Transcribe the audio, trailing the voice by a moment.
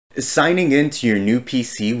Signing into your new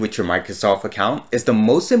PC with your Microsoft account is the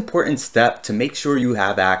most important step to make sure you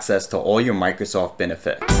have access to all your Microsoft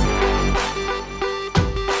benefits.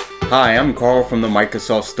 Hi, I'm Carl from the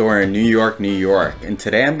Microsoft Store in New York, New York, and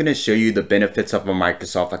today I'm going to show you the benefits of a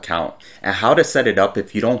Microsoft account and how to set it up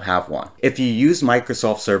if you don't have one. If you use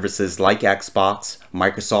Microsoft services like Xbox,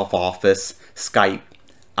 Microsoft Office, Skype,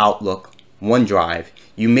 Outlook, OneDrive,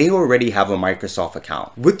 you may already have a Microsoft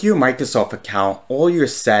account. With your Microsoft account, all your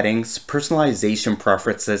settings, personalization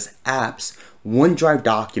preferences, apps, OneDrive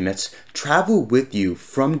documents travel with you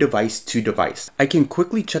from device to device. I can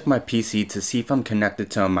quickly check my PC to see if I'm connected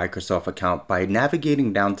to a Microsoft account by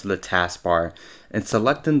navigating down to the taskbar and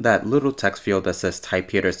selecting that little text field that says type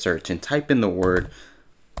here to search and type in the word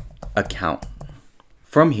account.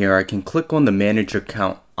 From here, I can click on the manage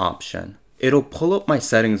account option. It'll pull up my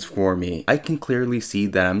settings for me. I can clearly see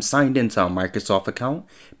that I'm signed into a Microsoft account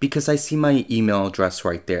because I see my email address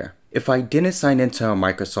right there. If I didn't sign into a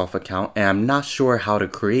Microsoft account and I'm not sure how to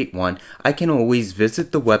create one, I can always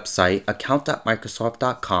visit the website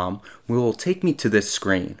account.microsoft.com, which will take me to this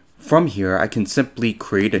screen. From here, I can simply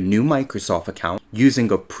create a new Microsoft account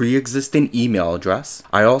using a pre-existing email address.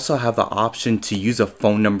 I also have the option to use a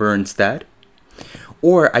phone number instead.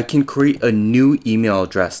 Or I can create a new email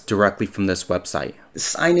address directly from this website.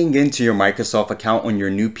 Signing into your Microsoft account on your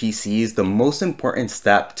new PC is the most important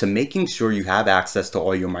step to making sure you have access to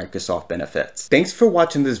all your Microsoft benefits. Thanks for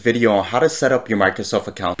watching this video on how to set up your Microsoft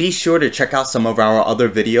account. Be sure to check out some of our other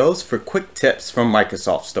videos for quick tips from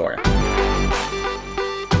Microsoft Store.